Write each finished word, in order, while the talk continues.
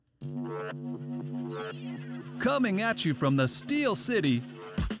Coming at you from the Steel City,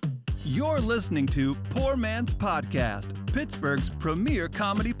 you're listening to Poor Man's Podcast, Pittsburgh's premier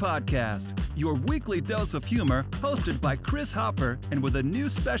comedy podcast. Your weekly dose of humor, hosted by Chris Hopper and with a new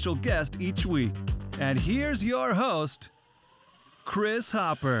special guest each week. And here's your host, Chris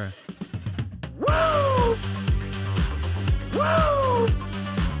Hopper. Woo! Woo!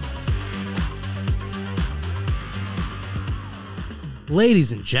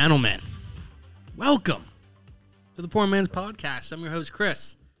 Ladies and gentlemen, welcome to the Poor Man's Podcast. I'm your host,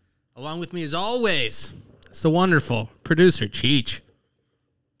 Chris. Along with me, as always, it's the wonderful producer, Cheech.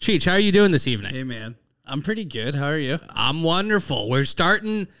 Cheech, how are you doing this evening? Hey, man. I'm pretty good. How are you? I'm wonderful. We're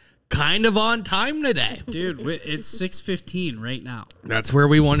starting kind of on time today. Dude, it's 6:15 right now. That's where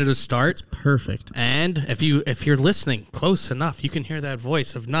we wanted to start. Perfect. And if you're listening close enough, you can hear that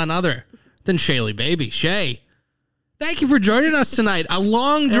voice of none other than Shaylee Baby. Shay, thank you for joining us tonight. A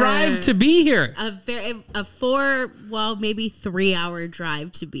long drive to be here. A 3-hour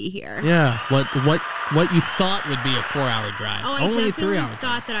drive to be here. Yeah, what you thought would be a 4-hour drive. Oh, I Only a definitely 3-hour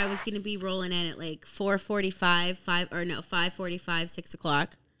thought that I was going to be rolling in at like 5:45, 6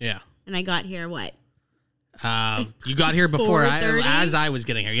 o'clock. Yeah. And I got here, what? You got here before as I was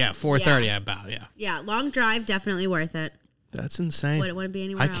getting here. Yeah, 4:30 Yeah. about, yeah. Yeah, long drive, definitely worth it. That's insane. Wouldn't want to be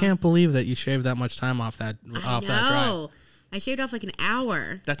anywhere I else. can't believe that you shaved that much time off that that drive. I shaved off like an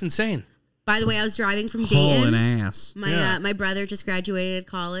hour. That's insane. By the way, I was driving from Hauling Dayton. ass. My brother just graduated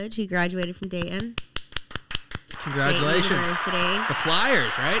college. He graduated from Dayton. Congratulations. Dayton University. The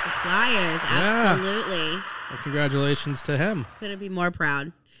Flyers, right? Flyers, absolutely. Well, congratulations to him. Couldn't be more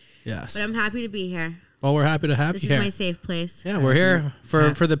proud. Yes. But I'm happy to be here. Well, we're happy to have This you is here. my safe place. Yeah, we're here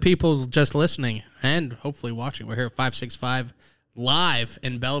for the people just listening and hopefully watching. We're here at 565 Live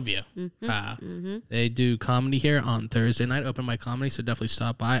in Bellevue. They do comedy here on Thursday night, open mic comedy, so definitely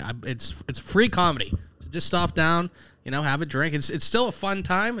stop by. It's free comedy. So just stop down, have a drink. It's still a fun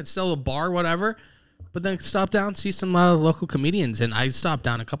time. It's still a bar, whatever. But then stop down, see some local comedians. And I stopped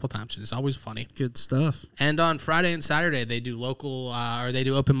down a couple times. It's always funny. Good stuff. And on Friday and Saturday, they do local, or they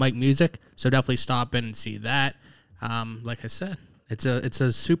do open mic music. So definitely stop in and see that. Like I said, it's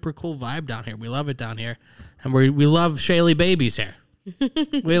a super cool vibe down here. We love it down here. And we love Shaylee Babies here.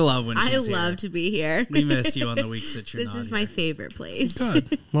 We love when I she's here. love to be here. We miss you on the weeks that you're This not is here. my favorite place.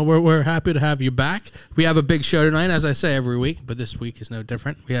 Good. Well, we're happy to have you back. We have a big show tonight, as I say every week, but this week is no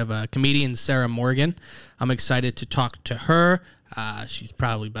different. We have comedian Sarah Morgan. I'm excited to talk to her. She's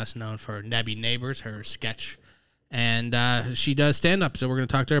probably best known for Nebby Neighbors, her sketch. And she does stand-up, so we're going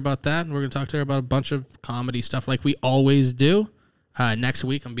to talk to her about that. And we're going to talk to her about a bunch of comedy stuff like we always do. Next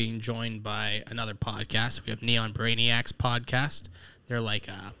week, I'm being joined by another podcast. We have Neon Brainiacs podcast. They're like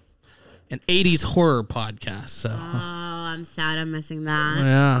an 80s horror podcast. So Oh, I'm sad I'm missing that.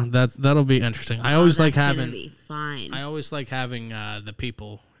 yeah, that'll be interesting. I always like That's having. gonna be fun. I always like having the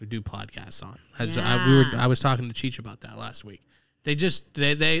people who do podcasts on. Yeah. I was talking to Cheech about that last week. They just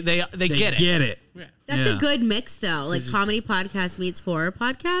they get it. Get it. Yeah. That's Yeah. a good mix, though. Like comedy podcast meets horror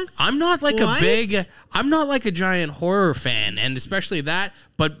podcast. I'm not like What? I'm not like a giant horror fan, and especially that.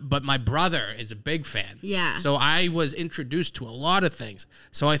 But my brother is a big fan. Yeah. So I was introduced to a lot of things.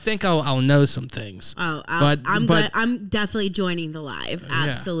 So I think I'll know some things. Oh, but I'm definitely joining the live.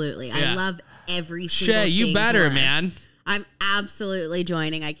 Absolutely. Yeah. I love every single Shay, thing. you better, horror. man. I'm absolutely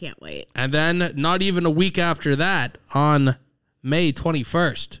joining. I can't wait. And then not even a week after that, on May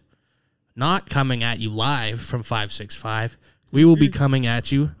 21st, not coming at you live from 565, we will be coming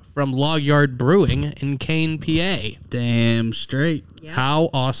at you from Log Yard Brewing in Kane, PA. Damn straight. Yep. How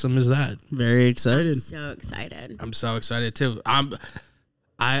awesome is that? Very excited. So excited. I'm so excited too.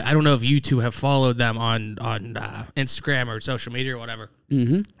 I don't know if you two have followed them on Instagram or social media or whatever.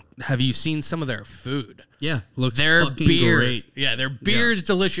 Mm-hmm. Have you seen some of their food? Yeah. Looks Their fucking beer, great. yeah, their beer is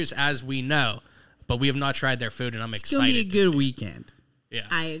delicious as we know, but we have not tried their food, and I'm It's excited. going to be a to good see it. weekend. Yeah,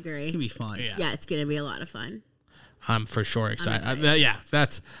 I agree. It's going to be fun. Yeah. Yeah, it's going to be a lot of fun. I'm for sure excited.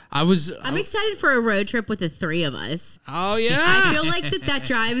 excited. I'm excited for a road trip with the three of us. Oh yeah. I feel like that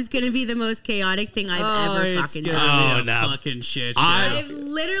drive is going to be the most chaotic thing I've ever it's fucking gonna done. be Oh, a no. fucking shit show. I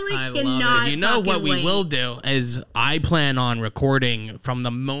literally I love cannot. it. You know what fucking we wait. will do is I plan on recording from the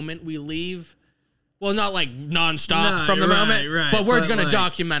moment we leave. Well, not like nonstop No, from the right, moment, right, but we're but going to like-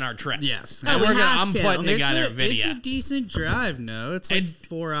 document our trip. Yes. And we we're gonna, have I'm to. putting together a video. It's a decent drive, no? It's like It's-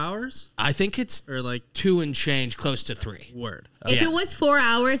 4 hours? I think it's Or like 2 and change, close to 3. word. If Yeah. it was 4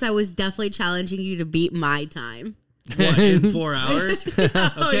 hours, I was definitely challenging you to beat my time. What, in 4 hours?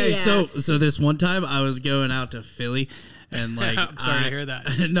 Okay, yeah. so this one time I was going out to Philly and like I'm sorry to hear that.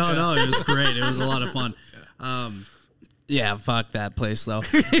 No, it was great. It was a lot of fun. Yeah, fuck that place though.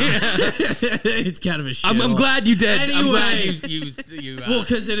 It's kind of a shit. I'm glad you did. I'm glad Anyway. you Well,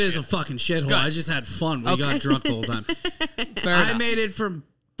 because it is a fucking shithole. Good. I just had fun. We got drunk the whole time. fair I enough. made it from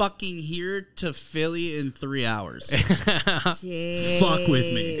fucking here to Philly in 3 hours. Jeez. Fuck with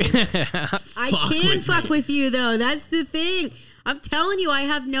me. I Fuck can with fuck me. with you though. That's the thing. I'm telling you, I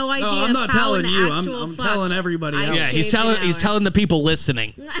have no idea. No, I'm not of how telling in the you. actual I'm fuck telling everybody I else. Yeah, he's shaved an telling hour. the people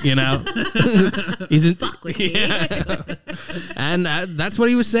listening. You know, he's in, Fuck with me. and that's what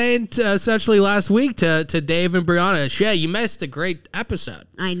he was saying essentially last week to Dave and Brianna. Shay, you missed a great episode.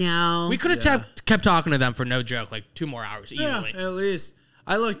 I know. We could have kept talking to them for no joke, like 2 more hours Yeah, easily. at least.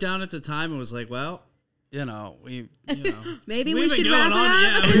 I looked down at the time and was like, well, Maybe we've we should been wrap going it on.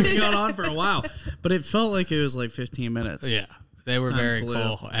 up. Yeah, we've been going on for a while, but it felt like it was like 15 minutes. Yeah, they were Time very flew.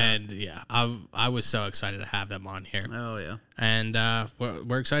 cool, and I was so excited to have them on here. Oh yeah. And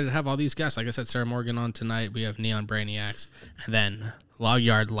we're excited to have all these guests. Like I said, Sarah Morgan on tonight. We have Neon Brainiacs, and then Log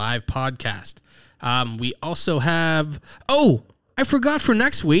Yard Live podcast. We also have. Oh, I forgot for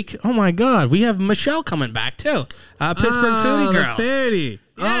next week. Oh my God, we have Michelle coming back too. Pittsburgh Foodie Girls. Foodie.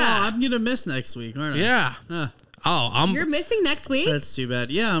 Yeah. Oh, I'm gonna miss next week, aren't I? Yeah. Huh. Oh, I'm. You're missing next week. That's too bad.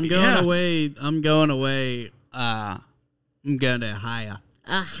 Yeah, I'm going Yeah. away. I'm going to Ohio.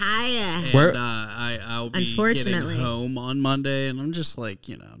 Ohio. Where- And I'll be Unfortunately. getting home on Monday, and I'm just like,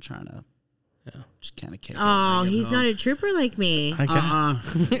 trying to just kind of kick it. when Oh, I get he's home. not a trooper like me. I got-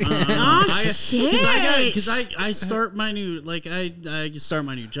 Oh shit! Because I start my new I start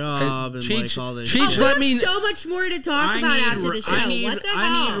my new job and Cheech- like all this. Cheech, shit. we let have me- so much more to talk about after the show. I need, What the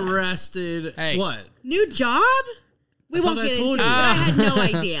hell? rested. Hey. What? New job? We I won't thought I get told into it. you. But I had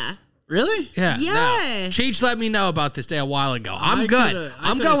no idea. Really? Yeah. Yeah. No. Cheech let me know about this day a while ago. I'm I good. coulda- I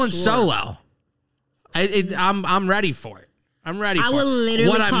I'm coulda going swore. solo. I'm ready for it. I'm ready I for will it. literally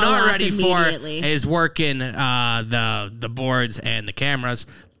What I'm call not off ready for immediately. is working the boards and the cameras.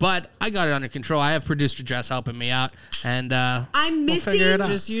 But I got it under control. I have producer Jess helping me out, and I'm we'll missing figure it out.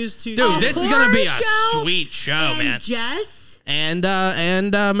 Just used to. Dude, this is gonna be a horror show sweet show, and man. Jess. And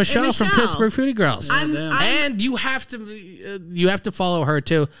Michelle from Michelle. Pittsburgh Foodie Girls. I'm And you have to follow her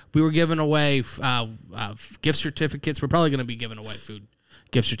too. We were giving away gift certificates. We're probably going to be giving away food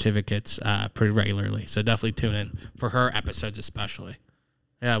gift certificates pretty regularly. So definitely tune in for her episodes, especially.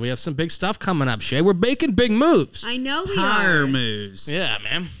 Yeah, we have some big stuff coming up, Shay. We're making big moves. I know we Power are. moves. Yeah,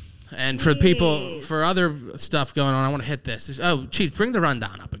 man. And for people, for other stuff going on, I want to hit this. Oh, Chief, bring the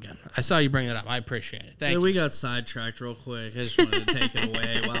rundown up again. I saw you bring it up. I appreciate it. Thank Yeah, you. we got sidetracked real quick. I just wanted to take it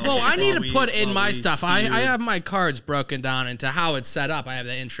away. Well, I need to put in my stuff. I spewed. have my cards broken down into how it's set up. I have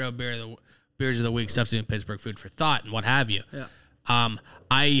the intro, beers of the week, stuff to do in Pittsburgh, food for thought, and what have you. Yeah.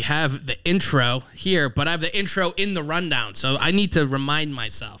 I have the intro here, but I have the intro in the rundown, so I need to remind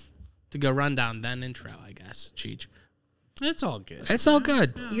myself to go rundown then intro. I guess, Cheech. It's all good. It's all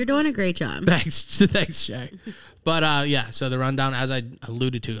good. You're doing a great job. Thanks, Shay. But yeah, so the rundown, as I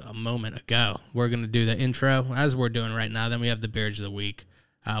alluded to a moment ago, we're gonna do the intro as we're doing right now. Then we have the beers of the week.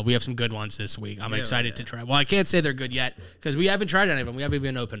 We have some good ones this week. I'm excited to try. Well, I can't say they're good yet because we haven't tried any of them. We haven't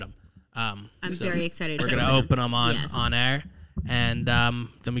even opened them. I'm very excited. We're to gonna open them Yes. on air, and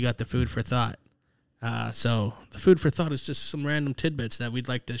then we got the food for thought. So the food for thought is just some random tidbits that we'd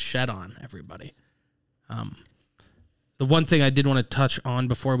like to shed on everybody. The one thing I did want to touch on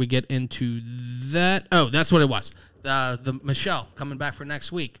before we get into that, that's what it was. The Michelle coming back for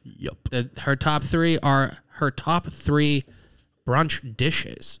next week. Yep. Her top three are her top three brunch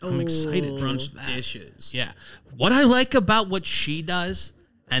dishes. I'm excited for Brunch that. dishes. Yeah. What I like about what she does,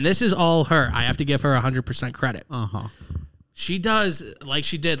 and this is all her, I have to give her 100% credit. Uh-huh. She does like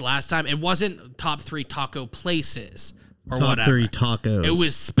she did last time. It wasn't top three taco places or Top whatever. 3 tacos. It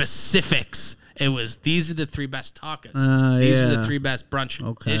was specifics. It was these are the 3 best tacos. These are the yeah. 3 best brunch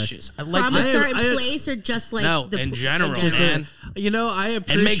Okay. dishes. I like From a that. certain I- place or just like No, the in pl- general, in man. You know, I It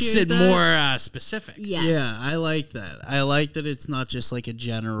appreciate makes it that. more specific. Yes. Yeah, I like that. I like that it's not just like a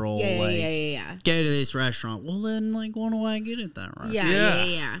general Yeah, like yeah. get to this restaurant. Well, then like what do I get at that restaurant?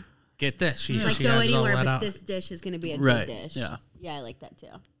 Yeah. Get this. She Like she go has it all anywhere, let but out. this dish is going to be a Right, good dish. yeah. Yeah, I like that too.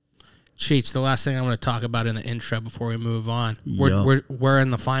 Cheech, the last thing I want to talk about in the intro before we move on. Yup. We're in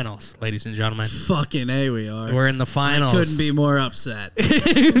the finals, ladies and gentlemen. Fucking A, we are. We're in the finals. Couldn't be more upset.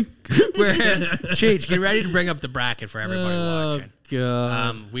 Cheech, get ready to bring up the bracket for everybody watching.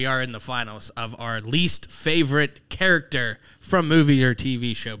 God. We are in the finals of our least favorite character from movie or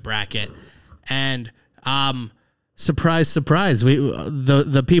TV show bracket, and surprise, surprise,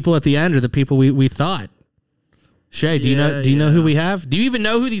 the people at the end are the people we thought. Shay, do you know who we have? Do you even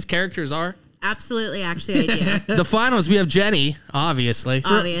know who these characters are? Absolutely, actually, I do. The finals, we have Jenny, obviously.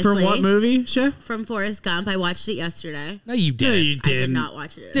 Obviously. From what movie, Shay? From Forrest Gump. I watched it yesterday. No, you didn't. you I did not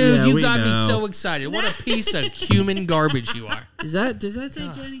watch it. Dude, Yeah, you we got me know. so excited. What a piece of human garbage you are. Does that say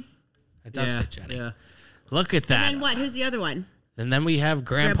Jenny? It does say Jenny. Yeah. Look at that. And then what? Who's the other one? And then we have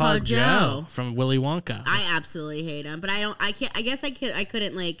Grandpa Grandpa Joe Joe. from Willy Wonka. I absolutely hate him, but I guess I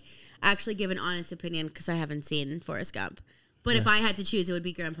couldn't like actually give an honest opinion because I haven't seen Forrest Gump. But if I had to choose, it would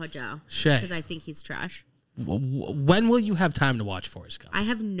be Grandpa Joe. Shay. Because I think he's trash. When will you have time to watch Forrest Gump? I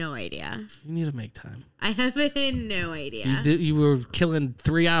have no idea. You need to make time. I have no idea. You were killing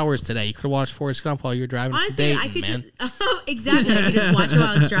 3 hours today. You could have watched Forrest Gump while you were driving. Honestly, to Dayton, I could man. just exactly. I could just watch it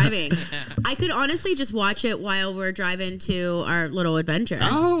while I was driving. I could honestly just watch it while we're driving to our little adventure.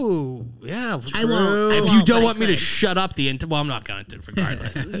 Oh, yeah. I won't. If I you won't, don't but want I me to could. shut up the entire... Well, I'm not going to,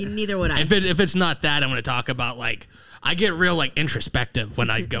 regardless. Neither would I. If it's not that, I'm going to talk about, like... I get real, like, introspective when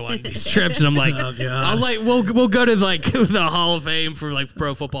I go on these trips, and I'm like... Oh, God. I'll, like, we'll go to, like, the Hall of Fame for, like,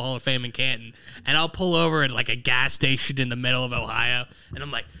 Pro Football Hall of Fame in Canton, and I'll pull over at, like, a gas station in the middle of Ohio, and I'm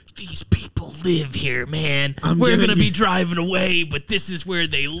like... These people live here, man. We're giving going to be you- driving away, but this is where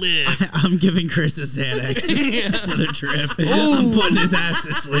they live. I'm giving Chris a Xanax for the trip. I'm putting his ass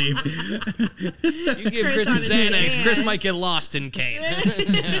to sleep. You give Chris Chris a on his Xanax, hand. Chris might get lost in Kane.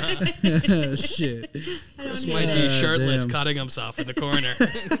 Oh, shit. Chris might be shirtless, damn. cutting himself in the corner.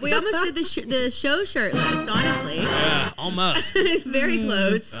 We almost did the show shirtless, honestly. Yeah, almost. Very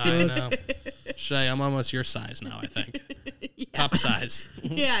close. I know. Shay, I'm almost your size now, I think. Top size.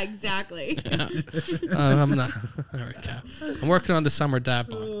 Yeah, exactly. I'm not. There we go. I'm working on the summer dad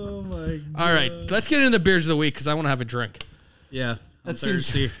bod. Oh, my God. All right, let's get into the beers of the week because I want to have a drink. Yeah. That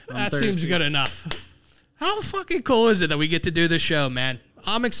seems good enough. How fucking cool is it that we get to do this show, man?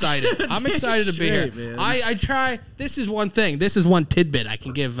 I'm excited. I'm excited to be here. straight, man. I try. This is one thing. This is one tidbit I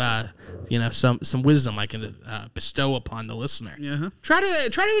can give. Some wisdom I can bestow upon the listener. Uh-huh. Try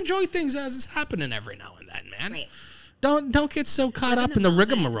to enjoy things as it's happening every now and then, man. Right. Don't get so caught up in the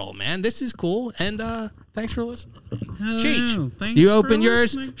rigmarole, man. This is cool, and thanks for listening. Cheech, thanks do you for open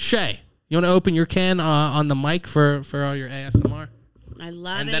yours? listening. Shay, you want to open your can on the mic for all your ASMR? I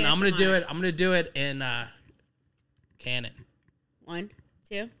love it. And then I'm gonna do it. I'm gonna do it in Canon. 1,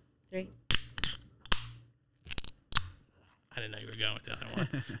 2, 3. I didn't know you were going with the other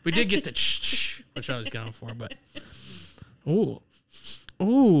one. We did get the which I was going for, but ooh.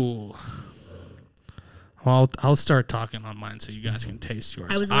 Well, I'll start talking on mine so you guys can taste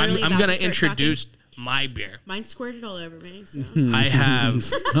yours. I was literally I'm about gonna to start introduce my beer. Mine squirted all over me. So. I have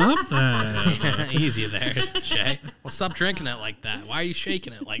Stop that. easy there, Shay. Well, stop drinking it like that. Why are you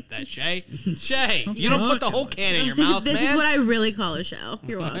shaking it like that, Shay? Shay, you don't put the whole can in your mouth, This man. is what I really call a show.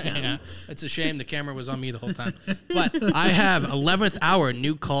 You're welcome. Yeah, it's a shame the camera was on me the whole time. But I have 11th Hour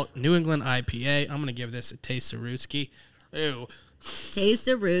New England IPA. I'm gonna give this a taste of Ruski. Ew. Taste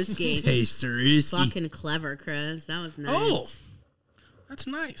of Brewski. Tastery. Fucking clever, Chris. That was nice. Oh, that's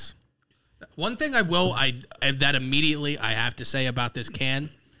nice. One thing that immediately I have to say about this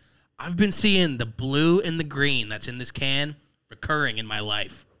can, I've been seeing the blue and the green that's in this can recurring in my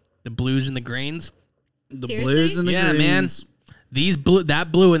life. The blues and the greens. The Seriously? blues and the Yeah, man. greens. These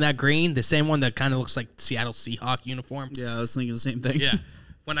that blue and that green, the same one that kind of looks like Seattle Seahawk uniform. Yeah, I was thinking the same thing. Yeah.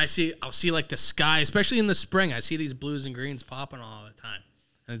 When I'll see like the sky, especially in the spring, I see these blues and greens popping all the time.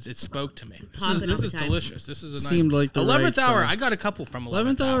 And it spoke to me. Popping all This the is time. delicious. This is a nice. Seemed like the 11th right Hour. time. I got a couple from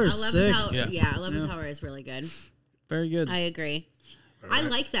 11th 11th hour is 11th sick. hour, Yeah. 11th hour is really good. Very good. I agree. I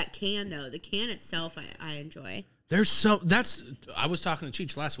like that can though. The can itself, I enjoy. I was talking to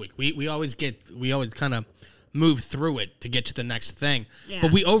Cheech last week. We always kind of move through it to get to the next thing. Yeah.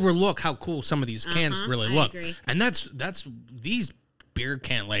 But we overlook how cool some of these cans really I look. agree. And that's these beer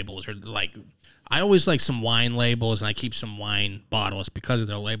can labels are like, I always like some wine labels and I keep some wine bottles because of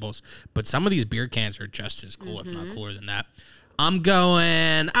their labels. But some of these beer cans are just as cool, if not cooler than that. I'm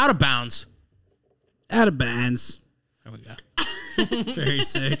going Out of Bounds. Out of bands. There we go. Very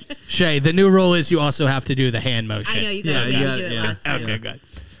sick. Shay, the new rule is you also have to do the hand motion. I know you guys Yeah, made yeah, me do it yeah. last time. Okay, good.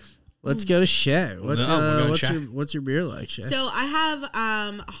 Let's go to Shay. we're going Shay. What's your beer like, Shay? So I have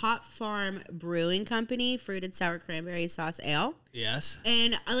Hot Farm Brewing Company fruited sour cranberry sauce ale, Yes.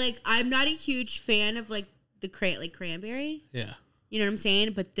 and I'm not a huge fan of like the cranberry. Yeah. You know what I'm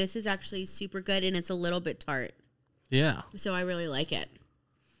saying? But this is actually super good, and it's a little bit tart, Yeah. so I really like it.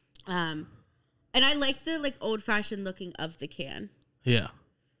 And I like the like old fashioned looking of the can. Yeah.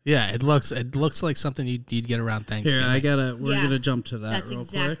 Yeah, it looks like something you'd get around Thanksgiving. Here, we're Yeah. gonna jump to that. That's real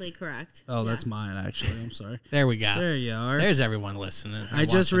exactly quick. correct. Oh, Yeah. that's mine actually. I'm sorry. There we go. There you are. There's everyone listening. I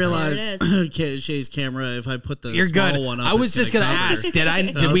just watching. realized There Shay's camera. If I put the You're small good. one up, I was it's just gonna cover. ask. Did I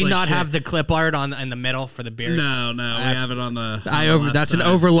Did was we like, not shit. have the clip art in the middle for the beers? No, we That's- have it on the. That's left an side.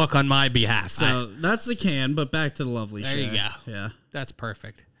 overlook on my behalf. So that's the can, but back to the lovely. There you Shay. go. Yeah. That's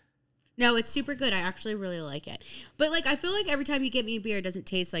perfect. No, it's super good. I actually really like it. But like, I feel like every time you get me a beer, it doesn't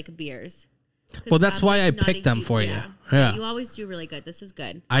taste like beers. 'Cause Well, that's I'm why I not a picked them huge- for you. Yeah. Yeah. You always do really good. This is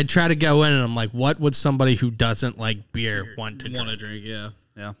good. I try to go in and I'm like, what would somebody who doesn't like beer want to Want to drink? drink? Yeah.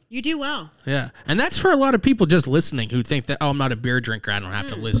 Yeah. You do well. Yeah. And that's for a lot of people just listening who think that, oh, I'm not a beer drinker. I don't have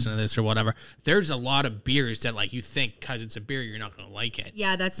to listen to this or whatever. There's a lot of beers that like you think because it's a beer, you're not going to like it.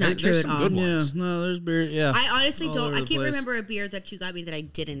 Yeah, that's There- not true there's at some all. good Yeah. ones. No, there's beer. Yeah. I honestly All don't. over I the can't place. remember a beer that you got me that I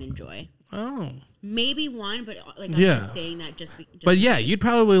didn't enjoy. Oh. Maybe one, but like I'm Yeah. just saying that just. But yeah, because. you'd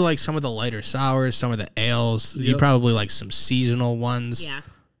probably like some of the lighter sours, some of the ales. You'd Yep. probably like some seasonal ones. Yeah.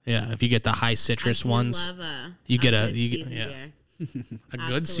 Yeah, if you get the high I citrus do ones, love you get good you get seasoned yeah, beer. a good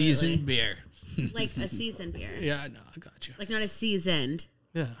Absolutely. seasoned beer. Like a seasoned beer. Yeah, no, I got you. Like not a seasoned,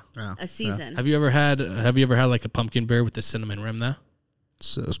 Yeah. Yeah. a season. Have you ever had like a pumpkin beer with the cinnamon rim though?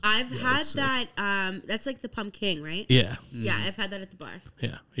 So, I've had that's sick. that. That's like the pumpkin, right? Yeah. Yeah, I've had that at the bar.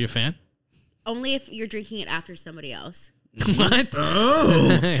 Yeah. You a fan? Only if you're drinking it after somebody else. What?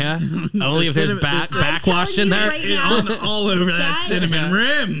 Oh. Yeah. Only if there's cinnamon- the backwash in there. Right now, all over that That- cinnamon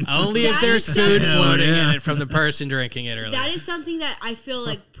rim. Only if That there's is food something- floating in Yeah. it from the person drinking it earlier. that is something that I feel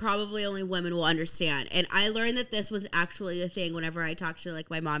like probably only women will understand. And I learned that this was actually a thing whenever I talked to like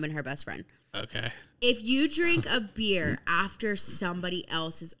my mom and her best friend. Okay. If you drink a beer after somebody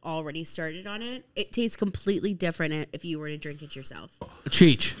else has already started on it, it tastes completely different if you were to drink it yourself.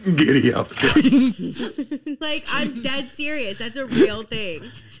 Cheech. Giddy up. Like, I'm dead serious. That's a real thing.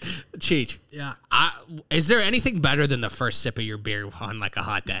 Cheech. Yeah. Is there anything better than the first sip of your beer on like a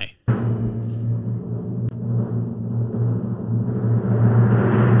hot day?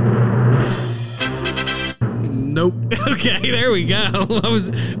 Nope. Okay, there we go. I was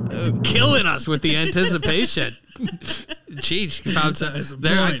killing us with the anticipation. Cheech found some.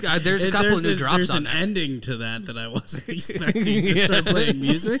 There's a couple of new drops There's on an there. ending to that I wasn't expecting. To start playing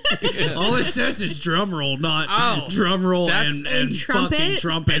music. All it says is drum roll, not drum roll That's- and trumpet? fucking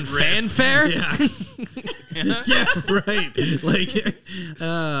trumpet And riff. fanfare? Yeah. Yeah, right. Like,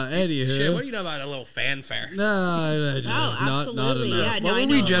 anywho. Shit, what do you know about a little fanfare? No, not absolutely. enough. Yeah, no, What I were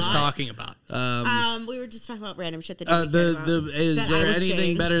know we a just lot. talking about? We were just talking about random shit that you cared about, Is that I there was anything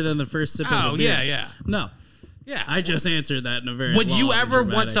saying. better than the first sip of Oh, a beer? yeah. No. Yeah. I just answered that in a very Would you long and ever want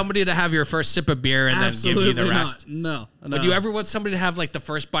dramatic- somebody to have your first sip of beer and Absolutely then give you the rest? not. No. Would you ever want somebody to have like the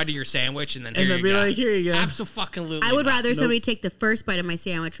first bite of your sandwich and then And here then you be go? like, here you go. Absolutely. I would not. rather somebody take the first bite of my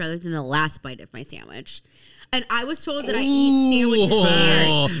sandwich rather than the last bite of my sandwich. And I was told that I eat sandwiches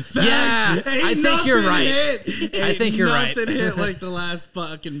for years. Yeah, Ain't I think you're nothing right. hit. I think you're right. Nothing hit like the last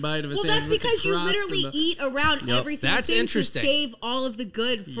fucking bite of a Well, sandwich. that's with the because you crust literally and the- eat around every single That's thing interesting. to save all of the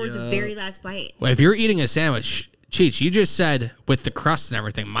good for the very last bite. Well, if you're eating a sandwich, Cheech, you just said with the crust and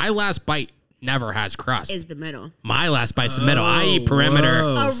everything. My last bite never has crust. Is the middle. My last bite's the middle. I eat perimeter,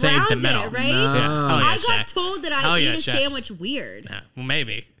 whoa. save the Around middle. it, right? Yeah. Hell yeah, I Shay. got told that Hell I yeah, eat a Shay. sandwich weird. Yeah, well,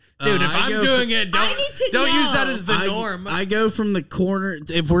 maybe. Dude, if I I'm go doing for- it, I need to don't use that know. as the norm. I go from the corner.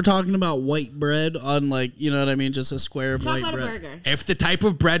 If we're talking about white bread on, like, you know what I mean, just a square of Talk white about bread. a burger. If the type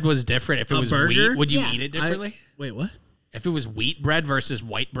of bread was different, if it A was burger? wheat, would you Yeah. eat it differently? Wait, what? If it was wheat bread versus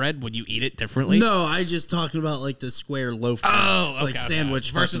white bread, would you eat it differently? No, I just talking about like the square loaf. bread, Oh, okay, like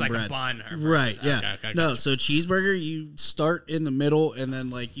sandwich versus fucking like bread. a bun. Or versus, Right, yeah. Okay, No, gotcha. so cheeseburger, you start in the middle and then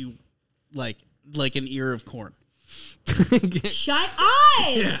like you like an ear of corn. Shut up!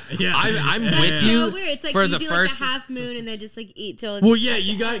 Yeah. I'm That's with so you weird. It's like for you the do first. like the half moon and then just like eat till it's Well, yeah,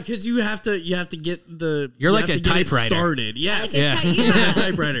 you got because you have to get the. You're you like have a to get it typewriter. started. Yes, Like a Yeah. yeah.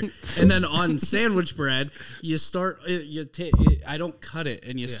 typewriter. And then on sandwich bread, you start. I don't cut it,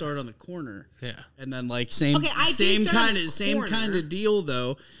 and you start on the corner. Yeah. And then like same Okay, I do same start on kind the of same corner. kind of deal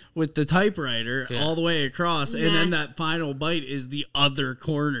though with the typewriter Yeah. all the way across, and Nah. then that final bite is the other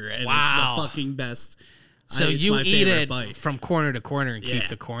corner, and Wow. it's the fucking best. So It's you my eat favorite it bite. from corner to corner and keep Yeah.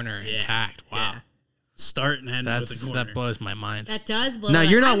 the corner Yeah. intact. Wow. Yeah. Start and end with the corner. That blows my mind. That does blow. No, my-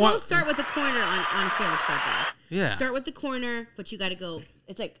 you're not I will wa- start with the corner on a sandwich bread though. Yeah. Start with the corner, but you got to go.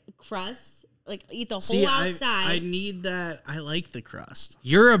 It's like crust. Like eat the whole See, outside. I need that. I like the crust.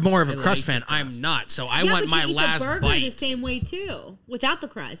 You're more of a I crust like fan. the crust. I'm not. So I yeah, want but my you eat last the burger bite. the same way too, without the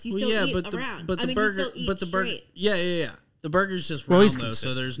crust. You Well, still yeah, eat but around. the I mean, burger, you still eat but the burger, straight. yeah. The burger's just Well, round, he's though, so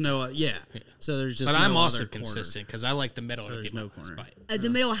consistent. there's no, So there's just But no I'm also other corner. consistent because I like the middle. There's no last corner. bite. The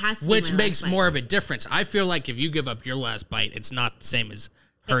middle has to Which be my makes last bite. more of a difference. I feel like if you give up your last bite, it's not the same as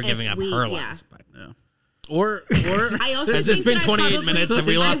her If giving up we- her yeah. last bite. Or I also Has this think been that I 28 probably- minutes and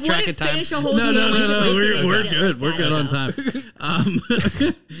we lost I track wouldn't of time? finish a whole no, sandwich if I didn't we're eat it good. like We're that. good on time.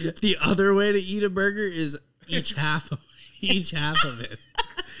 The other way to eat a burger is each half of it.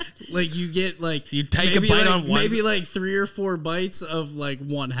 Like you get like You take a maybe bite like, on one- maybe like 3 or 4 bites of like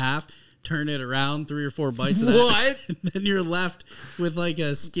one half. Turn it around 3 or 4 bites of that. What? And then you're left with like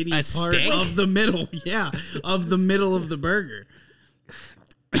a skinny A part stick? of the middle. Yeah, of the middle of the burger.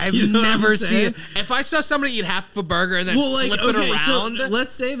 I've You know what never I'm saying? seen. If I saw somebody eat half of a burger and then Well, like flip okay, it around, so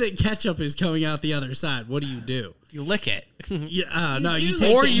let's say that ketchup is coming out the other side. What do? you lick it. Yeah, no, you do.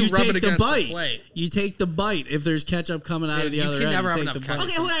 take Or the, you rub take it the against the bite. plate. You take the bite. If there's ketchup coming out of the You other can end, never you have take enough the bite. ketchup.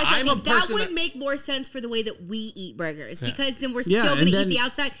 Okay, hold on a I'm second. a That person would that- make more sense for the way that we eat burgers because then we're Yeah, still going and to then- eat the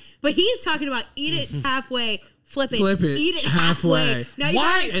outside. But he's talking about eat it halfway, flip it, eat it halfway. halfway. Now you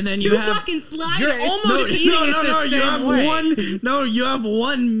Why? got And then two you have- fucking sliders. You're almost eating it the You same have way. you have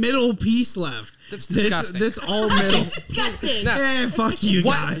one middle piece left. That's disgusting. That's all middle. Disgusting. No. Fuck you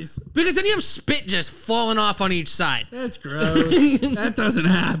What? guys. Because then you have spit just falling off on each side. That's gross. That doesn't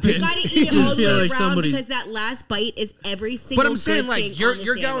happen. You got to eat it Just all the feel way like around somebody's- because that last bite is every single. But I'm saying, good like, thing you're on the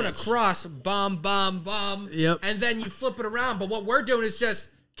going sandwich. across, bum, bum, bum, Yep. and then you flip it around. But what we're doing is just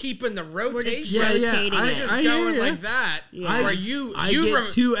keeping the rotation. just rotating We're it. just I going hear ya. like that. Yeah. Where you I you get rem-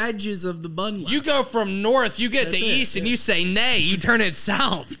 2 edges of the bun left. you go from north, you get That's to it, east, and you say nay. You turn it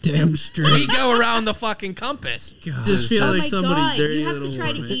south. damn We straight. go around the fucking compass. Just feel Oh like my somebody's god! dirty You have little to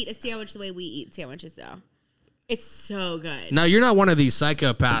try to woman. eat a sandwich the way we eat sandwiches, though. It's so good. No, you're not one of these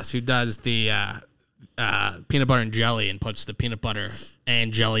psychopaths who does the peanut butter and jelly and puts the peanut butter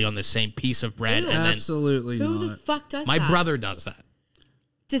and jelly on the same piece of bread. Ew. And then Absolutely Who the not. fuck does my that? brother does that.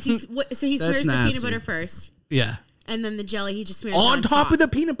 Does he? So he That's smears the nasty. peanut butter first, Yeah. and then the jelly he just smears On top of the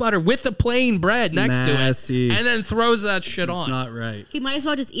peanut butter with the plain bread next Nasty. to it. And then throws that shit It's on. not right. He might as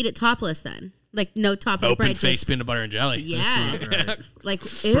well just eat it topless then, like no topping Open bread. face Just, peanut butter and jelly. yeah, Not right.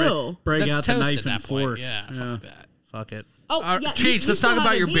 like ew. Break That's out the toast knife at and that point. fork. Yeah, fuck that. Fuck it. Oh, yeah. Cheech, you let's still talk have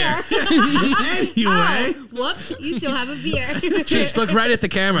about a your beer. Anyway. Oh, whoops! You still have a beer. Cheech, look right at the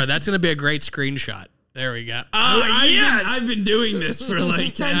camera. That's going to be a great screenshot. There we go. Oh, I've been doing this for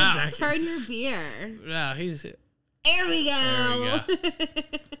like 10 seconds. Turn your beer. Yeah, he's... There we go.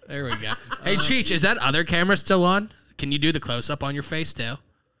 There we go. Hey, Cheech, is that other camera still on? Can you do the close-up on your face, too?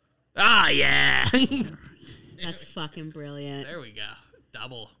 Ah, yeah. That's fucking brilliant. There we go.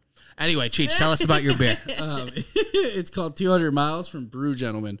 Double. Anyway, Cheech, tell us about your beer. It's called 200 Miles from Brew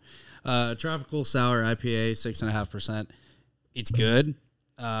Gentleman. Tropical sour IPA, 6.5%. It's good.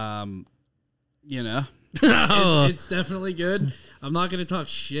 You know, it's definitely good. I'm not going to talk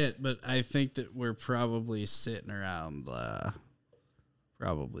shit, but I think that we're probably sitting around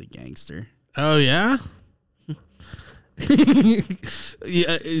probably gangster. Oh, yeah?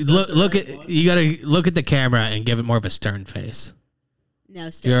 Yeah, look at you gotta look at the camera and give it more of a stern face. No,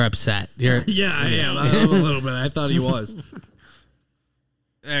 stop. You're upset. You're Yeah, I am. I am a little bit. I thought he was.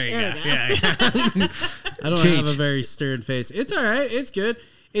 there you There go. we go. Yeah. I don't Cheech. have a very stern face. It's all right. It's good.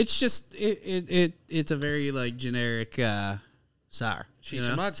 It's just it's a very like generic sour. You Cheech, know?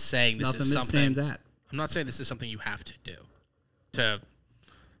 I'm not saying this Nothing is that something. stands out. I'm not saying this is something you have to do to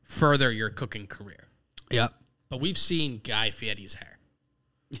further your cooking career. Yep. But we've seen Guy Fieri's hair.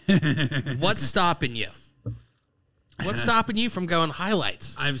 What's stopping you? What's stopping you from going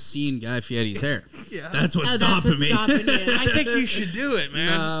highlights? I've seen Guy Fieri's hair. Yeah. That's what's Oh, stopping that's what's me. stopping you. I think you should do it, man.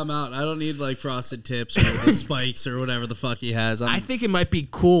 Nah, I'm out. I don't need like frosted tips or the spikes or whatever the fuck he has. I think it might be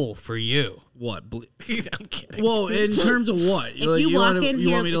cool for you. what? I'm kidding. Well, in terms of what? If you walk want in you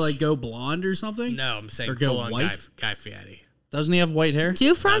here want me to with- like go blonde or something? No, I'm saying Or go full on white? Guy Fieri. Doesn't he have white hair?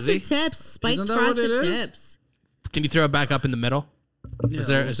 Do frosted he? tips, spiked Isn't that what frosted it is? tips. Can you throw it back up in the middle? Yeah, Is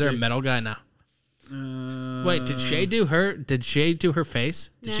there we'll a see. metal guy now? Wait, did Shay do her? Did Shay do her face?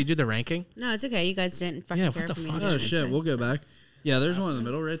 Did Nah. she do the ranking? No, it's okay. You guys didn't fucking Yeah, what care the for me. fuck? to Oh do shit, it. we'll go back. Yeah, there's one in the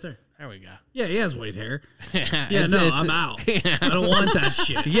middle right there. There we go. Yeah, he has white hair. Yeah, Yeah, no, I'm out. I don't want that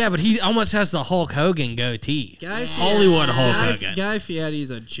shit. Yeah, but he almost has the Hulk Hogan goatee. Guy Hollywood Hulk Guy, Hogan. Guy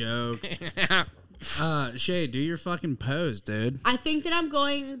Fieri's a joke. Shay, do your fucking pose, dude. I think that I'm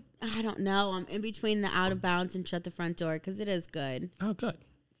going. I don't know. I'm in between the out of bounds and shut the front door because it is good. Oh, good.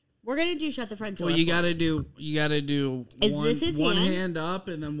 We're gonna do shut the front door. Well, you for gotta me. do. Is one, this his one hand? hand up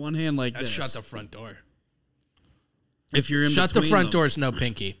and then one hand like Let's this. shut the front door. If you're in Shut the between front them. doors, no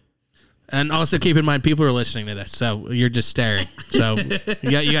pinky. And also keep in mind, people are listening to this, so you're just staring. So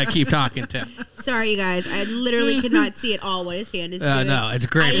you got to keep talking too. Sorry, you guys. I literally could not see at all what his hand is doing. No, it's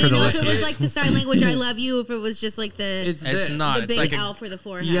great I for didn't the know if listeners. it was like the sign language "I love you," if it was just like the It's not. the It's big like L for the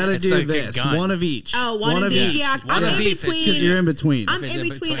forehead. You gotta It's do like a this. gun. One of each. Oh, one of each. Yeah, One I'm of in each. between. Because you're in between. I'm If in it's in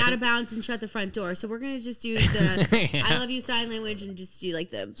between, between. out of bounds, and shut the front door. So we're gonna just do the Yeah. "I love you" sign language and just do like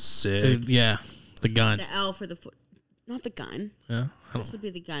the Sick. Yeah, the gun. L for the not the gun. Yeah, This would be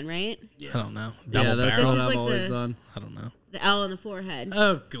the gun, right? I don't know. Yeah, Double that's barrel. what This is I've like always the- done. I don't know. The L on the forehead.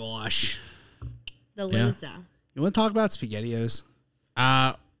 Oh, gosh. The Yeah. Lusa. You want to talk about SpaghettiOs?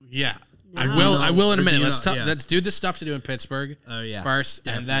 Yeah. No. I will in a Or do minute. you Let's not? Yeah. let's do the stuff to do in Pittsburgh Oh, yeah. first,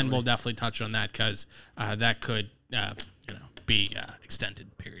 and then Definitely. we'll definitely touch on that because that could be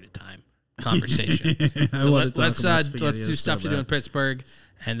extended period of time conversation. I So wanna talk let's about let's do SpaghettiOs stuff so to do in bad. Pittsburgh,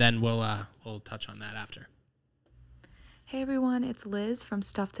 and then we'll touch on that after. Hey everyone, it's Liz from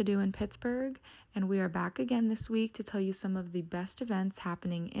Stuff to Do in Pittsburgh, and we are back again this week to tell you some of the best events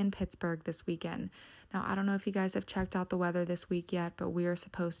happening in Pittsburgh this weekend. Now, I don't know if you guys have checked out the weather this week yet, but we are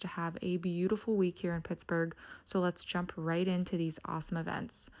supposed to have a beautiful week here in Pittsburgh, so let's jump right into these awesome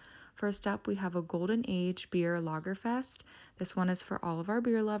events. First up, we have a Golden Age Beer Lagerfest. This one is for all of our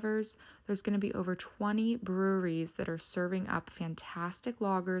beer lovers. There's going to be over 20 breweries that are serving up fantastic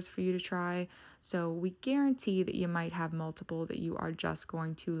lagers for you to try. So we guarantee that you might have multiple that you are just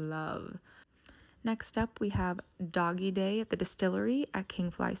going to love. Next up, we have Doggy Day at the distillery at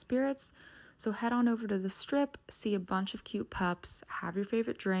Kingfly Spirits. So head on over to the strip, see a bunch of cute pups, have your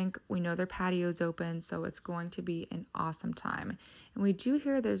favorite drink. We know their patio's open, so it's going to be an awesome time. And we do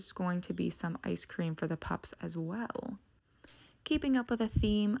hear there's going to be some ice cream for the pups as well. Keeping up with a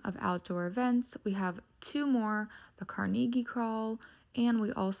theme of outdoor events, we have two more, the Carnegie Crawl, and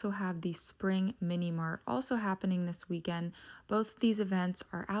we also have the Spring Mini Mart also happening this weekend. Both of these events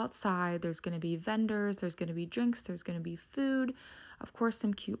are outside. There's going to be vendors, there's going to be drinks, there's going to be food. Of course,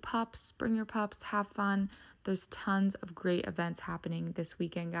 some cute pups. Bring your pups, have fun. There's tons of great events happening this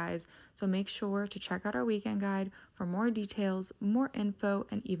weekend, guys. So make sure to check out our weekend guide for more details, more info,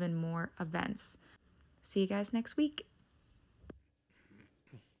 and even more events. See you guys next week.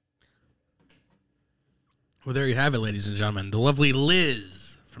 Well, there you have it, ladies and gentlemen. The lovely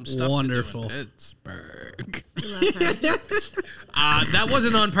Liz from Stuff Wonderful. to Do in Pittsburgh. Love her. That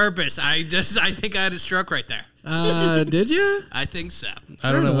wasn't on purpose. I think I had a stroke right there. Did you? I think so.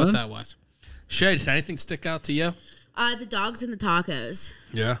 I don't know Right what on. that was. Shay, did anything stick out to you? The dogs and the tacos.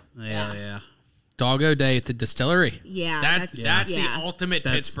 Yeah. Yeah. Doggo Day at the distillery. Yeah, That's the yeah. ultimate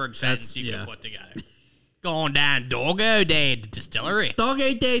That's- Pittsburgh sentence that's- you yeah. can put together. Going down Doggo Day at the distillery.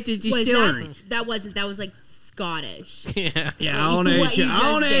 Doggy Day at the Was distillery. that wasn't. That was like Scottish. Yeah. Yeah, I don't know What what you, you I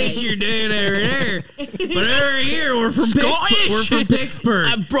don't know just what did. you're doing over there. But over here, we're from Scottish. Pittsburgh. We're from Pittsburgh.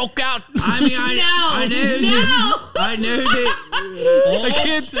 I broke out. I mean, I know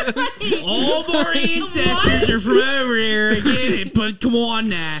that all of our ancestors are from over here. I get it, but come on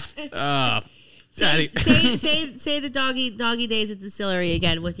now. say the doggy days at the distillery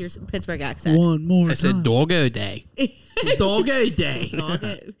again with your Pittsburgh accent. One more I said Doggo Day. Doggo Day.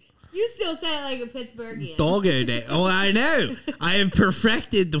 Doggo. You still say it like a Pittsburghian. Doggo Day. Oh, I know. I have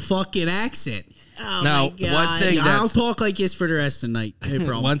perfected the fucking accent. Oh Now, my God. one thing I'll that's talk like this for the rest of the night. No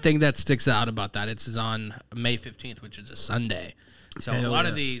problem. one thing that sticks out about that, it's on May 15th, which is a Sunday. So Hell a lot yeah.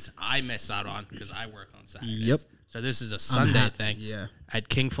 of these I miss out on because I work on Saturdays. Yep. So this is a Sunday thing. Yeah. At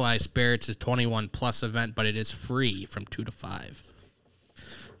Kingfly Spirits, is 21 plus event, but it is free from 2 to 5.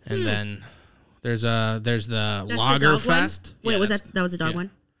 And then there's the That's the Lager dog one? Fest. Wait, Yeah, was that's- that was a dog yeah.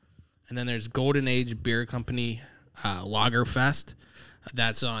 one? And then there's Golden Age Beer Company Lager Fest.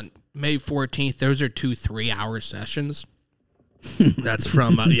 That's on May 14th. Those are 2 3-hour sessions. That's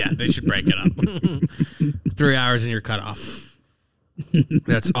from, they should break it up. 3 hours and you're cut off.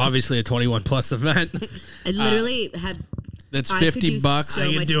 That's obviously a 21 plus event. I literally had. That's I could do $50. so I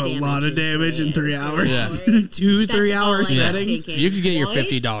can much do a lot of damage in 3 hours. Yeah. 2 That's 3 all hour I'm settings. thinking. You could get your What?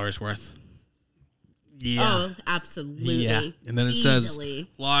 $50 worth. Yeah. Oh, absolutely. Yeah. And then it Easily.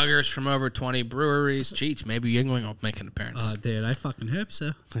 says lagers from over 20 breweries. Cheech, maybe you're going to make an appearance. Oh, dude, I fucking hope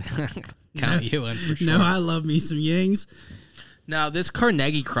so. Count you in for sure. No, I love me some Yings. Now, this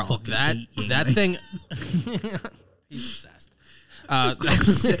Carnegie Crawl, Fucking that hate thing... He's obsessed.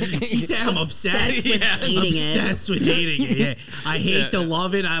 She said I'm obsessed. with hating Obsessed with hating it. Yeah. I hate to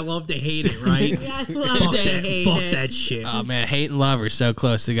love it. I love to hate it, right? Yeah, I love Fuck to that, hate fuck it. that shit. Oh, man, hate and love are so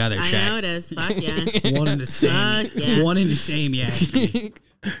close together, I Shaq. know it is. Fuck yeah. One and the same. Fuck yeah. One and the same, yeah.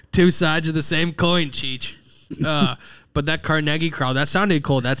 2 sides of the same coin, Cheech. But that Carnegie Crawl, that sounded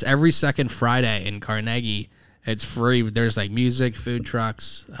cool. That's every second Friday in Carnegie It's free. There's like music, food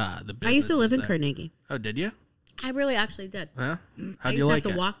trucks. The I used to live in there. Carnegie. Oh, did you? I really actually did. Yeah. I How'd used you to like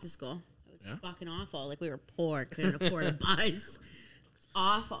have to it? walk to school. It was fucking awful. Like, we were poor, couldn't afford a bus. It's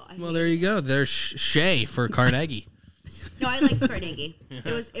awful. Well, there you go. There's Shay for Carnegie. No, I liked Carnegie.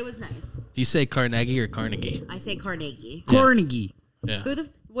 It was nice. Do you say Carnegie or Carnegie? I say Carnegie. Carnegie. Yeah.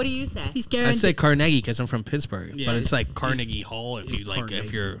 What do you say? He's I scared. say Carnegie because I'm from Pittsburgh, Yeah, but it's like Carnegie Hall if you like. Carnegie.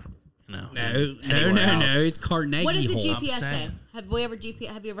 If you're, no. anywhere else. It's Carnegie. What does the Hall. GPS say? saying. Have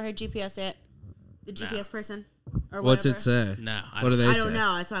you ever heard GPS say it? The GPS person? Or What's whatever? it say? No, I What do don't- they I say? don't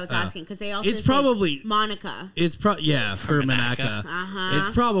know. That's why I was asking. Because they also It's say probably- Monica. It's for Monaca. Uh-huh. It's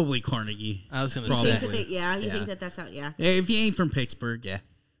probably Carnegie. I was gonna You say. think that you Yeah. think that that's how, yeah. Yeah, if you ain't from Pittsburgh, yeah.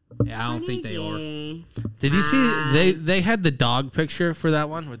 Yeah, I don't think they are. Carnegie. Did you see they had the dog picture for that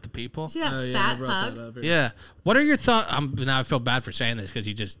one with the people? See that Oh, yeah, I fat brought pug? that up. Yeah. What are your thoughts? Now I feel bad for saying this because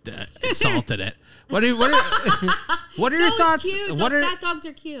you just insulted it. What are what are your No, thoughts? it's cute. Fat dogs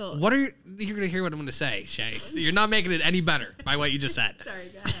are cute. What are you're gonna hear what I'm gonna say, Shay? You're not making it any better by what you just said. Sorry,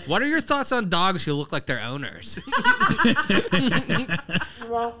 go ahead. What are your thoughts on dogs who look like their owners?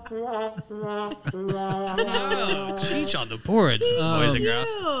 Sheesh on the boards, boys and girls.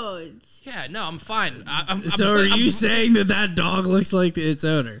 Cute. Yeah, no, I'm fine. So are you saying that dog looks like its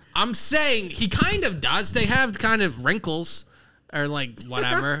owner? I'm saying he kind of does. They have kind of wrinkles or like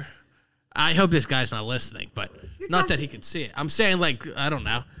whatever. I hope this guy's not listening, but not that he can see it. I'm saying like I don't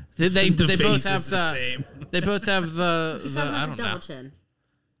know. They The both face have is the same. They both have the Sound I like a don't double know. chin.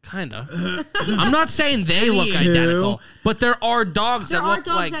 Kind of. I'm not saying they look Anywho. identical, but there are dogs There that are look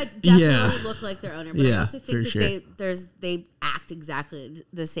dogs like that definitely Yeah. look like their owner, but I Yeah, also for think that sure. they act exactly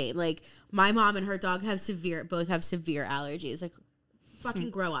the same. Like my mom and her dog both have severe allergies. Like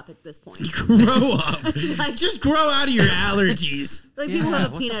fucking grow up at this point. Grow up. Like Just grow out of your allergies. like people Yeah, have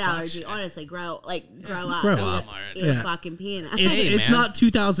a what the peanut fuck, allergy. shit? Honestly, grow up. Grow Eat up. a Yeah. fucking peanut. It's, Hey, it's man. not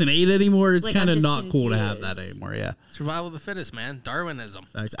 2008 anymore. It's Like, kind I'm of just not cool to have that confused. anymore. Yeah. survival of the fittest, man. Darwinism.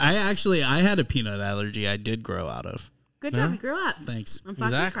 Facts. I had a peanut allergy. I did grow out of. Good job, you grew up. Thanks. I'm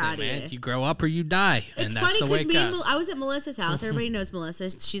fucking Exactly, proud man. of you. You grow up or you die, and It's that's funny the way because it goes. I was at Melissa's house. Everybody knows Melissa.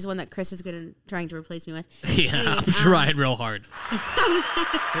 She's the one that Chris is trying to replace me with. Yeah, I'm Anyways, trying real hard.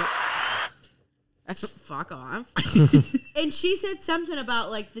 Fuck off. And she said something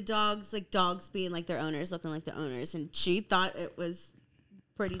about like the dogs, like dogs being like their owners, looking like the owners, and she thought it was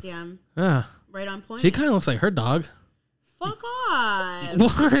pretty damn Yeah, right on point. she kind of looks like her dog. Fuck off.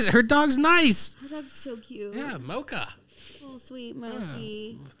 What? Her dog's nice. Her dog's so cute. Yeah, Mocha. Oh, sweet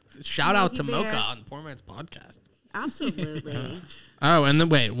Moki. Shout out to Moki Bear. Mocha on Poor Man's podcast. Absolutely. Oh, and then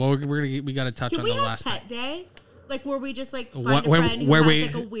wait, well, we got to touch Can on we the have last pet thing. day? Like where we just like find What- a where- friend who where has we-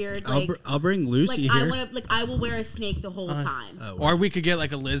 like a weird like I'll bring Lucy like here. I will wear a snake the whole time. Or we could get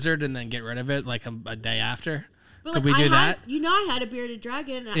like a lizard and then get rid of it like a day after. But Could like we do I had, that? you know, I had a bearded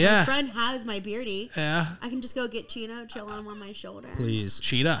dragon. Yeah. My friend has my beardy. Yeah. I can just go get Chino, chill him on my shoulder. Please.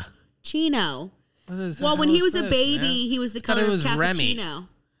 Cheetah. Chino. What is Well, the when hell he is was a this, baby, man? he was the Thought color it was of Remy. cappuccino.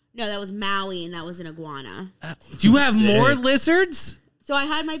 No, that was Maui, and that was an iguana. Do you have Sick. more lizards? So I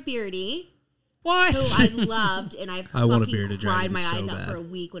had my beardy, What? who I loved, and I I want a fucking bearded cried dragon my so eyes out bad. for a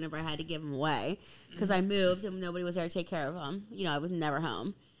week whenever I had to give him away because I moved and nobody was there to take care of him. You know, I was never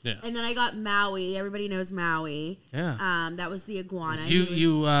home. Yeah. And then I got Maui. Everybody knows Maui. Yeah. That was the iguana. You He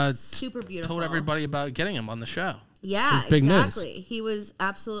you was super beautiful. told everybody about getting him on the show. Yeah, big news. exactly. He was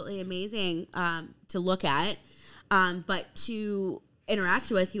absolutely amazing to look at, but to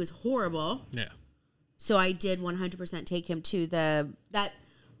interact with, he was horrible. Yeah. So I did 100% take him to that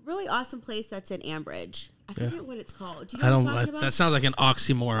really awesome place that's in Ambridge. I forget what it's called. Do you know I what don't. I'm talking about? That sounds like an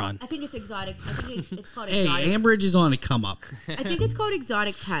oxymoron. I think it's exotic. I think it's called Hey, exotic. Ambridge is on a come up. I think it's called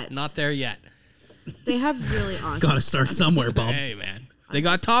Exotic Pets. Not there yet. They have really awesome. Got to start somewhere, Bob. Hey man, they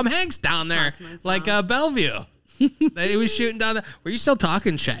got Tom Hanks down there, to myself. like Bellevue. They was shooting down there. Were you still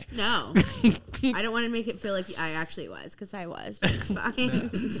talking, Shay? No, I don't want to make it feel like I actually was because I was, but it's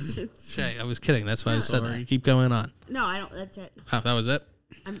fine. Shay, I was kidding. That's why I said that. You keep going on. No, I don't. That's it. Oh, that was it.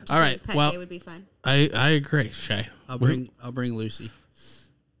 I'm just All saying right, Pet well- day would be fun. I agree, Shay. I'll bring Lucy.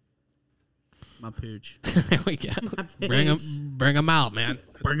 My pooch. There we go. Bring him out, man.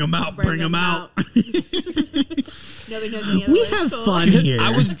 Bring them out. Bring Bring them 'em out. Nobody knows any other We words. have Cool. fun here. I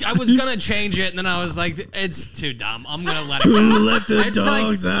was gonna change it, and then I was like, it's too dumb. I'm gonna let it Who go. let the It's like-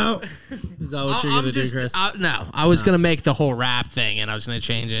 dogs out? Is that what you're I'm gonna just, do, Chris? no, I was gonna make the whole rap thing, and I was gonna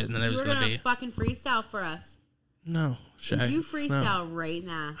change it, and then it You was were gonna gonna be fucking freestyle for us. no, Shay. You no. freestyle right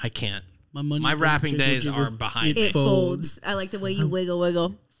now. I can't. money My jiggle, rapping jiggle, days jiggle. are behind It me. folds. I like the way you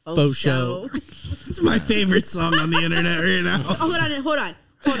wiggle. Faux show. It's my favorite song on the internet right now. Oh,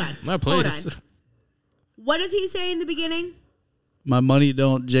 hold on. No, please. What does he say in the beginning? My money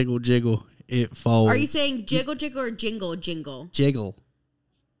don't jiggle, jiggle. It falls. Are you saying jiggle, jiggle, or jingle, jingle? Jiggle.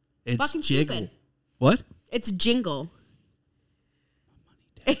 It's Fucking jiggle. stupid. What? It's jingle.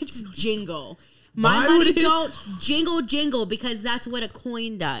 It's jingle. Why My money would it- don't jingle, jingle because that's what a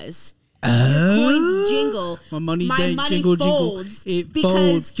coin does. Your coins jingle. My money My don't money jingle, jingle. folds. It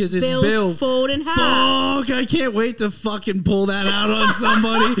folds because it's bills. Fold in half. Fuck, I can't wait to fucking pull that out on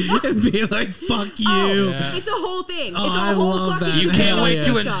somebody and be like, fuck you. Oh, it's a whole thing. Oh, It's a I whole love fucking that. thing. You can't Hell wait yeah.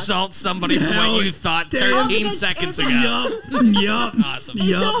 to TikTok. insult somebody for Hell what you thought damn. 13 because seconds it's- ago. Yup. Awesome. It's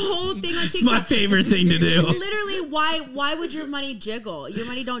Yup. a whole thing on It's TikTok. my favorite thing to do. Literally, why would your money jiggle? Your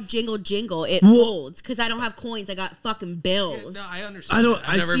money don't jingle, jingle. It folds because I don't have coins. I got fucking bills. No, I understand. I don't.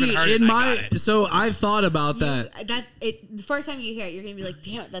 I've never see even heard it. in I my. got it. So I thought about that. The first time you hear it, you're gonna be like,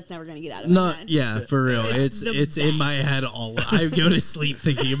 "Damn it, that's never gonna get out of No, my mind." yeah, for real. It's It's the in my head all. I go to sleep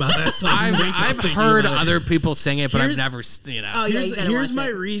thinking about that song. I've heard other people sing it, but I've Here's- never, you know. Oh yeah, you gotta Here's watch my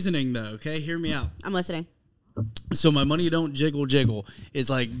it. reasoning though. Okay, hear me out. I'm listening. So my money don't jiggle jiggle. It's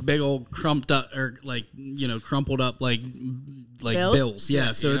like big old crumped up or like crumpled up like bills.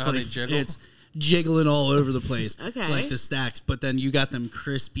 Yeah. So you know it's how like they jiggle? it's jiggling all over the place. Okay. Like the stacks, but then you got them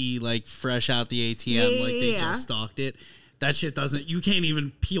crispy, like fresh out the ATM, like they Yeah. just stocked it. That shit doesn't. You can't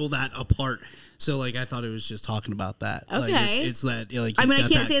even peel that apart. So like I thought it was just talking about that. Like, Okay. it's that like. I he's mean, I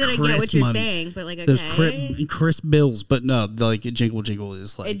got can't say that I get what crisp you're money. saying, but like, okay. Those crisp bills, but no, like jingle jingle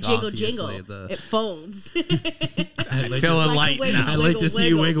is like It jingle, obviously jingle. The, It folds. I like Feeling to, light wiggle, now. I like to see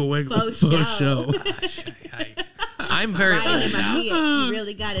you wiggle wiggle. Faux Faux show. show. I'm very Riding old in my now. feet. You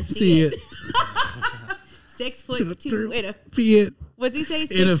really gotta see, See it. it. 6'2" in a. Fiat What's he say?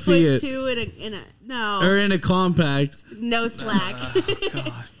 In a Fiat. 6'2" in a. No. or in a compact. No slack.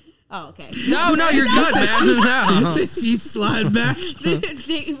 God. Oh, okay. No, you're good, man. No. The seats slide back.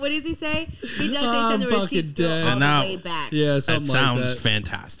 What does he say? He does say I'm send the fucking receipts go dead. all the No. way back. Yeah, That something sounds like that.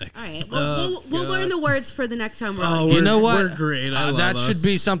 fantastic. All right. Well, we'll learn the words for the next time we're Oh, on. You know what? We're great. I love that us. should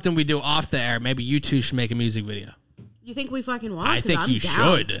be something we do off the air. Maybe you two should make a music video. You think we fucking want? I 'Cause think I'm you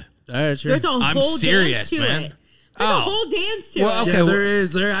down. should. All right, sure. There's a I'm whole serious, dance to man. it. There's a whole dance to Well, it. okay. yeah, there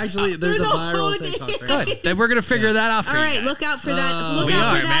is. There actually. There's a There's a whole viral TikTok. dance. Right? Good. Then we're gonna figure that out for All you right, guys. look out for that. Look We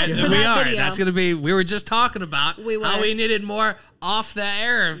out are, for that. man. For We that are. video. That's gonna be. We were just talking about We were. how we needed more off the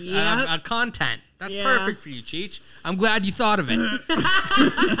air Yep. content. That's Yeah. perfect for you, Cheech. I'm glad you thought of it.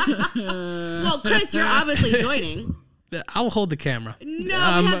 Well, Chris, you're obviously joining. I'll hold the camera.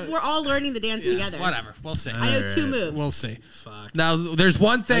 No, we're all learning the dance together. Whatever. We'll see. I know two moves. We'll see. Fuck. Now, there's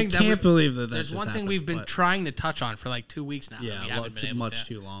one thing I can't believe that. There's just one thing happened, we've been but- trying to touch on for like 2 weeks now. Yeah, that we lo- haven't been too able much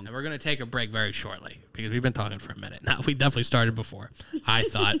to. too long. And we're going to take a break very shortly because we've been talking for a minute. Now, we definitely started before, I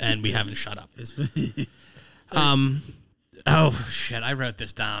thought, and we haven't shut up. Oh, shit. I wrote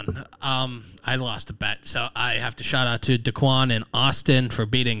this down. I lost a bet. So I have to shout out to Daquan and Austin for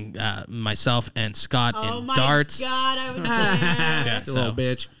beating myself and Scott Oh in my darts. God, I was there. Yeah, You so little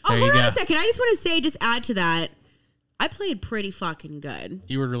bitch. Oh, there hold you on go. a second. I just want to say, just add to that. I played pretty fucking good.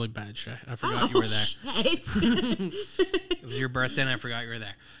 You were really bad, Shay. I forgot you were there. Shit. It was your birthday and I forgot you were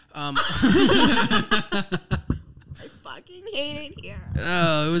there. I fucking hate it here.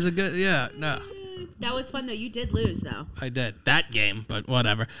 Oh, it was a good, no. That was fun though. You did lose though. I did that game, but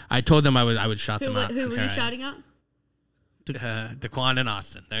whatever. I told them I would shout them out. Who were Here you I am. shouting out? Daquan and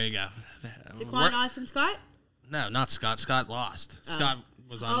Austin. There you go. Daquan, Austin, Scott? No, not Scott. Scott lost. Scott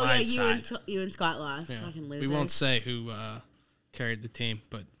was on Oh my yeah, side. you and Scott lost. Yeah. Fucking We losers. won't say who carried the team,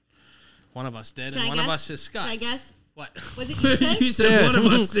 but one of us did, Can and I one of guess? us is Scott. Can I guess? What? Was it you? You Chris? said one of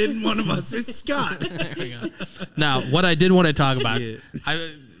us did, and one of us is Scott. There we go. Now, what I did want to talk about, Yeah.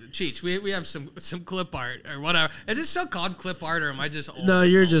 Cheech, we have some clip art or whatever. Is it still called clip art, or am I just old? No,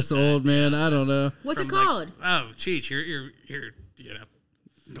 you're Old just like that? old, man. I don't know. What's it From, like, called? oh, Cheech, you're you know.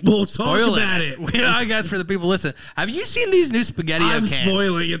 We'll talk Spoiling about it. I guess for the people listening, have you seen these new spaghetti I'm cans?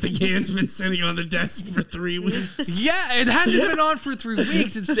 spoiling it. The can's been sitting on the desk for 3 weeks. Yeah, it hasn't been on for 3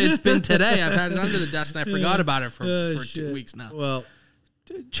 weeks. It's been today. I've had it under the desk and I forgot about it for 2 shit. weeks now. Well,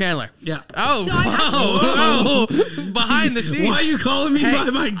 Chandler. yeah. Oh, So I whoa. Behind the scenes. Why are you calling me Hey, by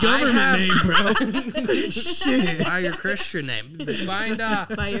my government I have- name, bro? Shit. By your Christian name. Find By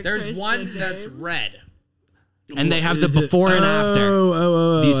your there's Christian one name. that's red. And they have the before and after.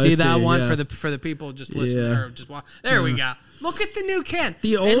 Oh, Do you see I that one yeah. for the people just listening Yeah. or just watch? There we go. Look at the new can.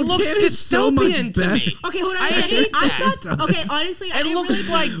 The it old looks can is so much dystopian to better. me. Okay, hold on I a second. hate I that. thought. Okay, honestly, I It didn't looks really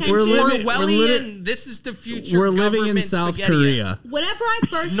like pay attention. we're living- Orwellian. This is the future. We're living in government South spaghetti. Korea. Whenever I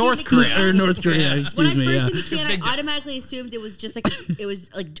first North seen the Korea. can, Or North Korea, Yeah. when I excuse me. first Yeah. seen the can, Big I automatically assumed it was just like it was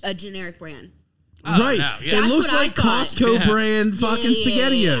like a generic brand. Right. no, yeah. It That's looks what I like thought. Costco brand fucking yeah.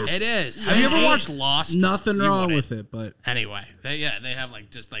 SpaghettiOs. It is. Have you ever watched Lost? Nothing You wrong wouldn't. with it, but Anyway, they have like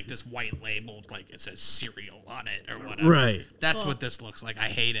just like this white labeled, like it says cereal on it or whatever. right. That's what this looks like. I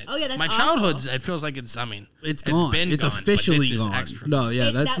hate it. Oh, yeah, that's my awful. childhood. It feels like it's. I mean, It's gone. been It's gone, but officially this is gone. extra. No,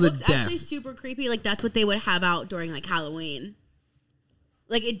 yeah, that's that the looks death. actually super creepy. Like that's what they would have out during like Halloween.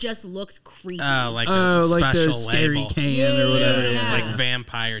 Like it just looks creepy. Like Oh, a like the special scary label. can Yeah, or whatever. yeah. Like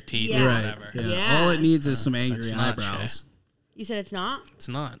vampire teeth Yeah. or Right. whatever. Yeah. Yeah. All it needs is some angry It's not eyebrows. You said it's not. It's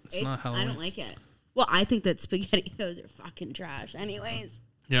not. It's not I Halloween. don't like it. Well, I think that SpaghettiOs are fucking trash. Anyways,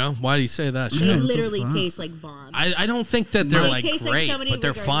 Yeah. Why do you say that? they Shane? what the literally fuck? taste like vom. I don't think that they're They like taste great, like somebody but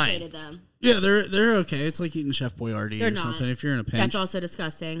they're fine. regurgitated them. Yeah, they're okay. It's like eating Chef Boyardee They're or not. something. If you're in a pinch. That's also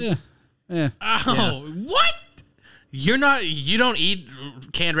disgusting. Yeah. Yeah. Oh, what? You don't eat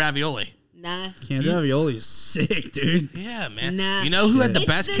canned ravioli. Nah. Canned ravioli is sick, dude. Yeah, man. Nah. You know who had the It's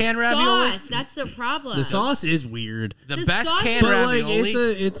best the canned ravioli? sauce. That's the problem. The sauce is weird. The The best sauce canned is- But like ravioli.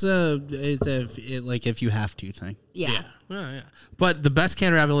 it's like if you have to thing. Yeah. Yeah. Well, yeah. But the best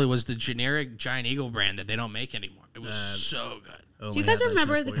canned ravioli was the generic Giant Eagle brand that they don't make anymore. It was so good. Do you guys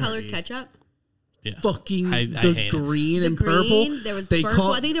remember the colored ketchup? Yeah. Fucking I the hate it. green The and purple. green, there was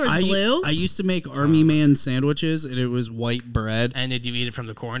purple. I think there was I, blue. I used to make Army Man sandwiches, and it was white bread. And did you eat it from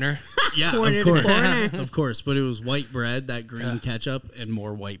the corner? Yeah, Corner of to course, corner. of course. But it was white bread, that green ketchup, and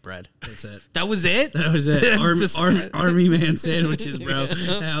more white bread. That's it. That was it? That was it. That's disgusting. Army Man sandwiches, bro.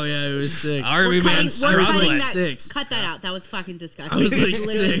 Hell yeah, it was sick. Army We're Man cutting struggling. that. Six. Cut that out. That was fucking disgusting. I was like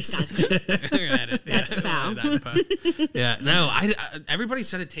Literally 6. disgusting. That's foul. Yeah, no, I everybody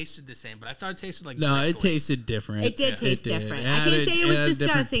said it tasted the same, but I thought it tasted like No, it bristly. tasted different. It did taste did. different. It I had can't a- say it it was had a different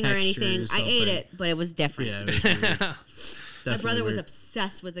disgusting or texture anything. I ate something. it, but it was different. Yeah, it was weird. My Definitely brother was weird.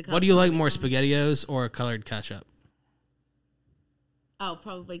 obsessed with the color. What do you like more, SpaghettiOs or colored ketchup? Oh,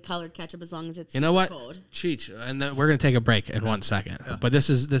 probably colored ketchup as long as it's You know what, cold. Cheech, and we're gonna take a break in 1 second. But this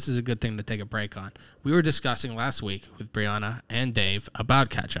is a good thing to take a break on. We were discussing last week with Brianna and Dave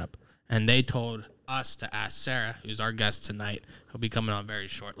about ketchup, and they told us to ask Sarah, who's our guest tonight, who'll be coming on very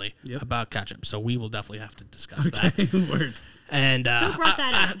shortly, about ketchup. So we will definitely have to discuss that. Word. And Who brought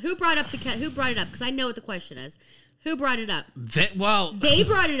that up? Who brought up who brought it up? Because I know what the question is. Who brought it up? they They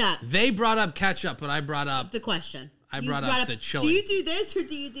brought it up. they brought up ketchup, but I brought up The question. I You brought up the chili. Do you do this or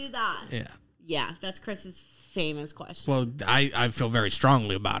do you do that? yeah. Yeah, that's Chris's famous question. Well, I feel very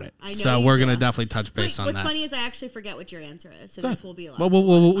strongly about it. I know So you we're gonna do. definitely touch base on What's that. funny is I actually forget what your answer is, so this will be a lot.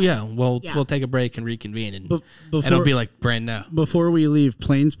 Well, we'll take a break and reconvene, and before- it'll be like brand new. Before we leave,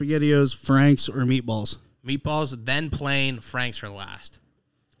 plain SpaghettiOs, Frank's, or meatballs? Meatballs, then plain. Frank's for last.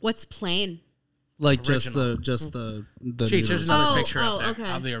 What's plain? Like just Original. the Cheech, there's noodles. another Oh, picture up there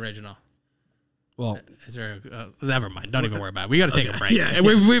okay. of the original. Well, Is there? Never mind. Don't even worry about it. We got to take a break. Yeah.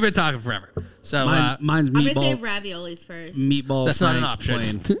 We've been talking forever. So mine's I'm gonna say meatball. raviolis first. Meatball. That's not an Frank's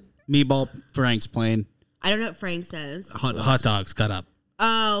option. Plain. Meatball Frank's plain. I don't know what Frank says. hot dogs cut up.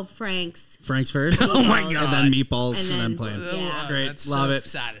 Oh, Frank's. Frank's first. Oh my Meatballs. god. And then meatballs, And and then then- plain. Yeah. Great. That's Love so it.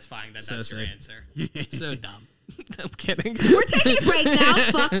 satisfying that So that's your sick. answer. It's so dumb. I'm kidding. We're taking a break now.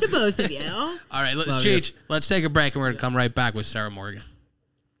 Fuck the both of you. All right, let's Love Cheech. Let's take a break, and we're gonna come right back with Sarah Morgan.